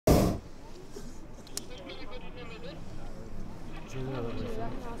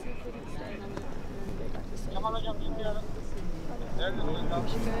Tamam hocam, dinliyorum. Nerede hocam?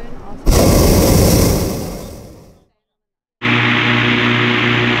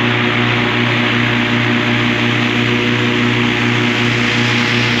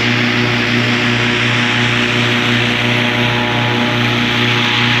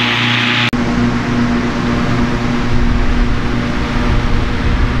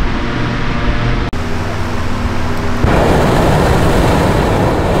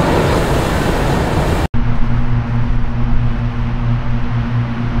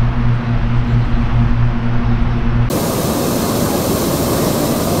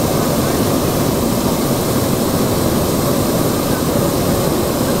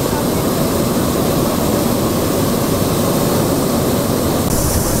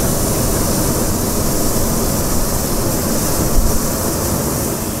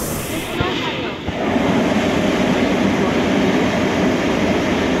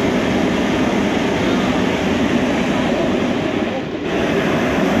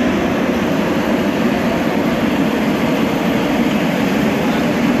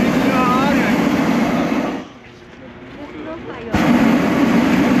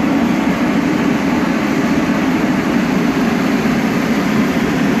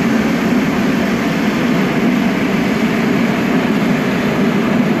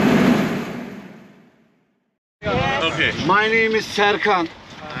 My name is Serkan.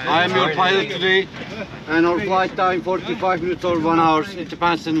 I am your pilot today, and our flight time 45 minutes or 1 hour. It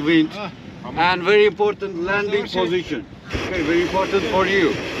depends on wind. And very important landing position. Okay, very important for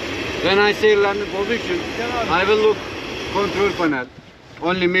you. When I say landing position, I will look control panel.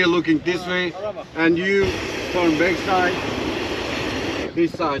 Only me looking this way, and you turn back side,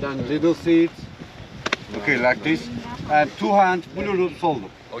 this side, and little seat. Okay, like this. And two hand, bulurum soldu.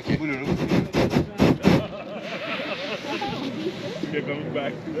 Okay. Bulurum. You're coming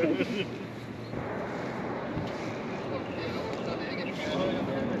back.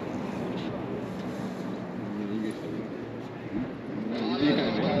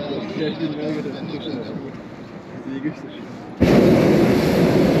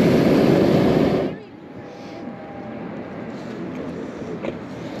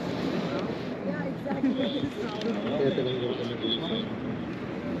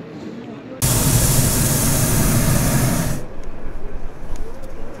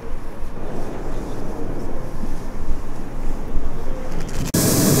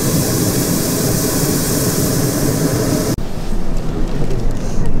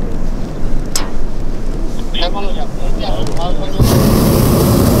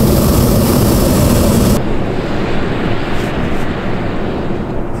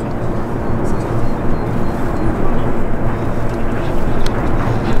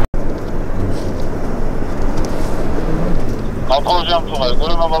 Hocam Tugay,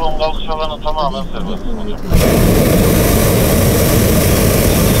 Göreme balon kalkış alanı tamamen serbest.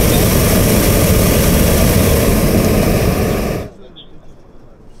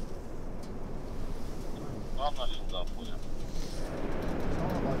 Anlaşıldı hocam.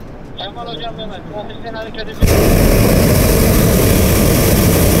 Kemal hocam Mehmet, ofisten hareket ediyor.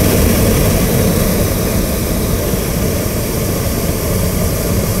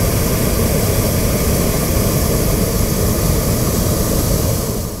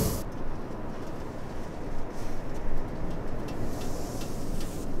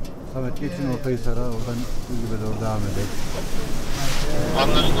 Evet, geçin ortayı sara, oradan Ülgü'ye doğru devam edelim.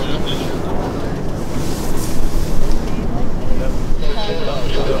 Anlaşıldı hocam,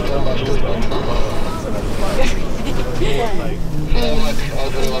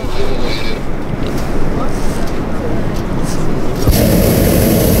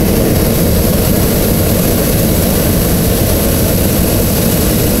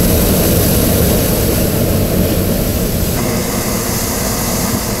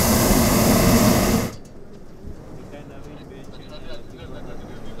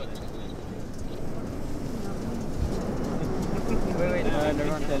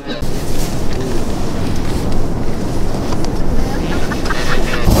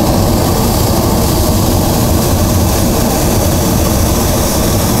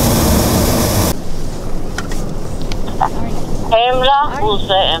 Emrah,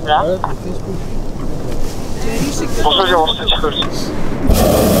 Buse, Emrah. Evet, Buse hocam, Buse çıkıyoruz.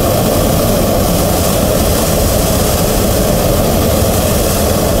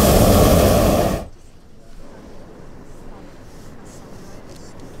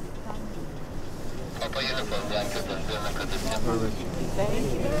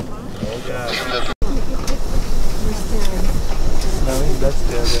 That's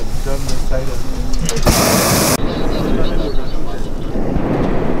the side of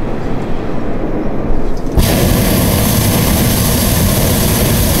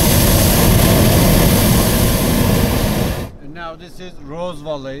Rose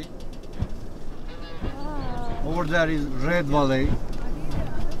Valley. Over there is Red Valley.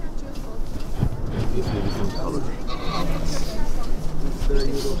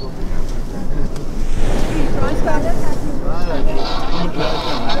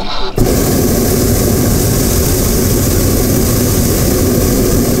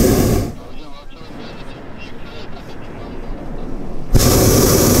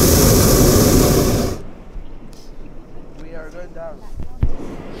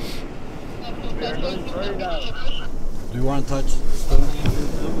 Do you want to touch stone?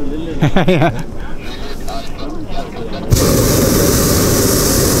 Yeah.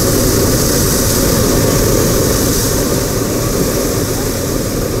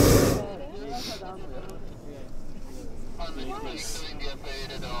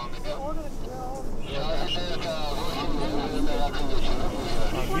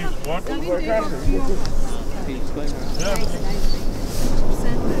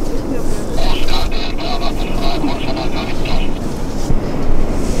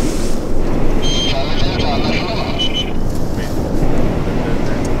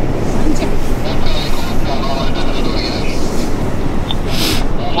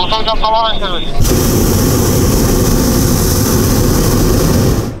 Musa hocam tamamen serbest.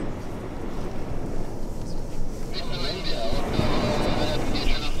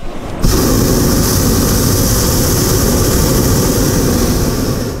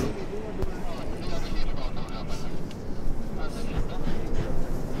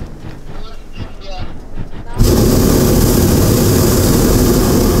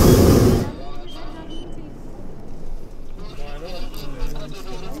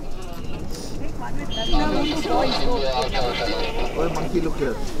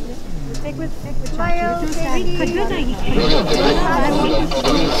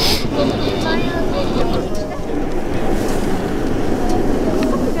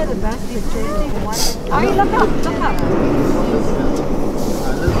 Ari, look up, look up.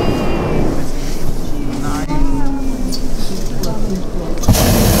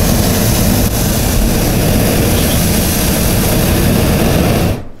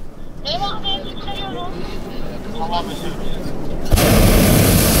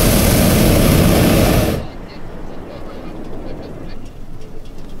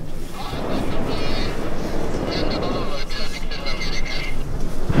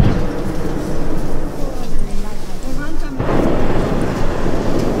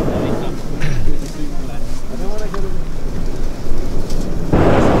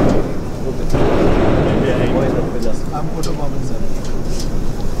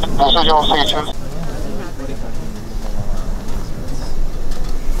 Musa hocam olsa geçiyoruz.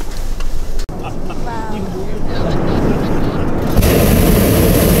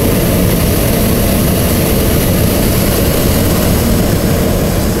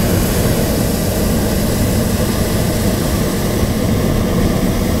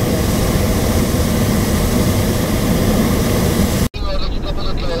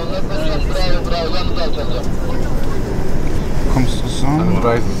 Comes the sun.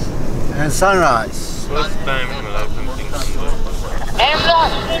 And sunrise. First time in my life I'm thinking Emrah,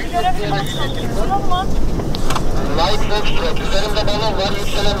 şurayı bir görebilir misin? Durun mu? Light Foxtrot. Üzerimde balon var.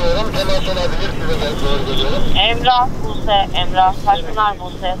 Yükselemiyorum. Temas olabilir. Size doğru geliyorum. Emrah, Buse, Emrah. Taşpınar,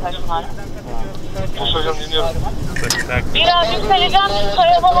 Buse, Taşpınar. Musa hocam dinliyorum. Biraz yükseleceğim,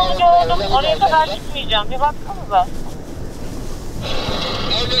 kaya balonu gördüm. Oraya kadar çıkmayacağım. Bir baksanıza.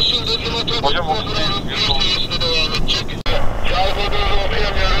 Hocam o seviyesinde devam edecek. Kağıdını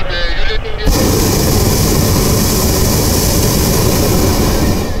okuyamıyoruz. Yönetim bir...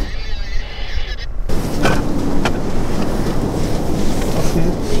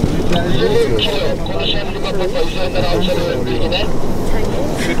 Konuşan kapatma üzerinden alçalıyorum bilgine.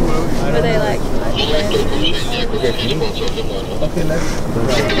 Were they like? Okay, let's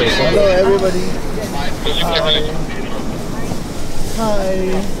hello everybody. Hi.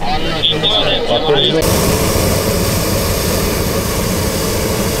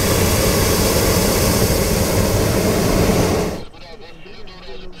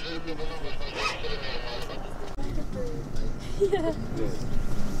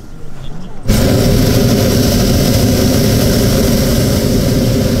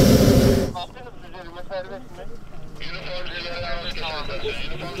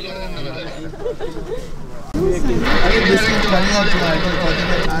 I think this is coming out tonight.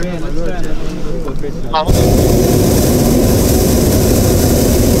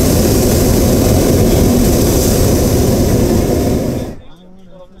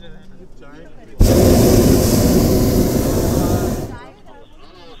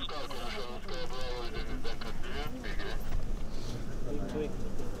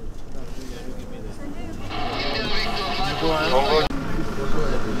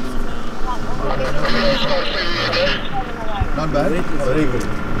 Very good.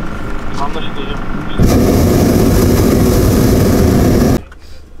 I'm trying to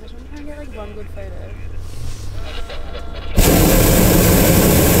get like one good photo.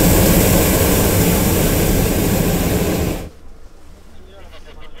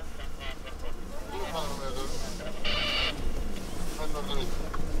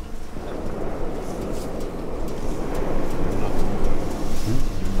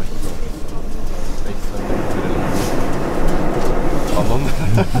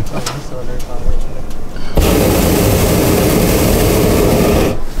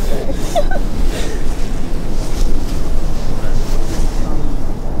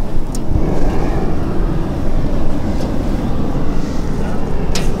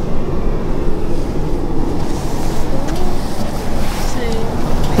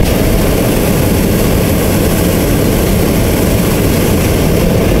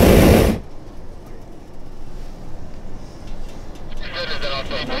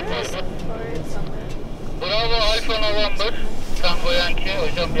 Bravo Alfa November. Tango Yankee.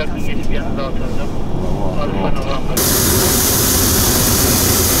 Hocam yakın geçip yanınıza atacağım. Alfa November.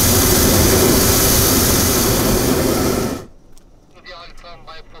 Bir Alfa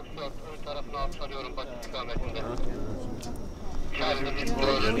Bay Foxtrot ön tarafına atlıyorum batı istikametinde. Charlie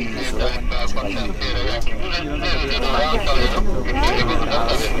Victor, İngilizce Alfa, Konsantiere Yankee. Bu derece doğru atlıyorum. İngilizce bulacağım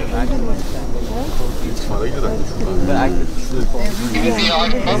tabii. Bir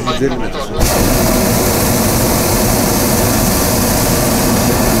Alfa Bay Foxtrot.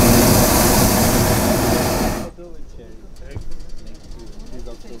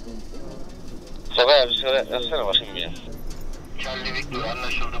 Şöyle yapsana bakayım ya. Charlie Victor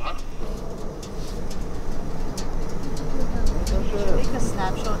anlaşıldı mı? Take a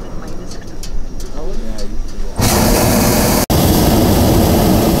snapshot in my visit.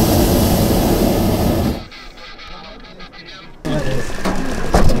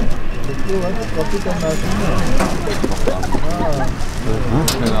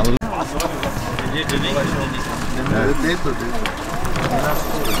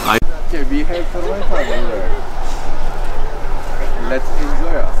 Okay, we have survival time here. Let's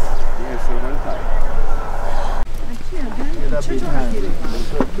enjoy us. We have survival time.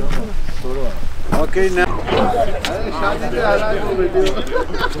 Okay, now.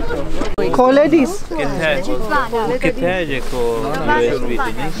 Qualities.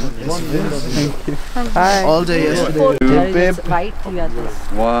 All day yesterday. Hip hip. Right to the others.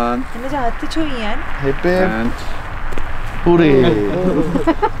 One Hip hip. and Hooray.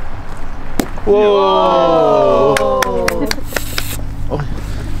 Whoa.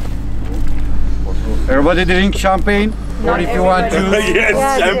 Everybody drink champagne, or if you want juice.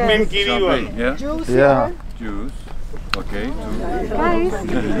 Yes, champagne Champagne, yeah. Yeah. Juice. Okay. Guys.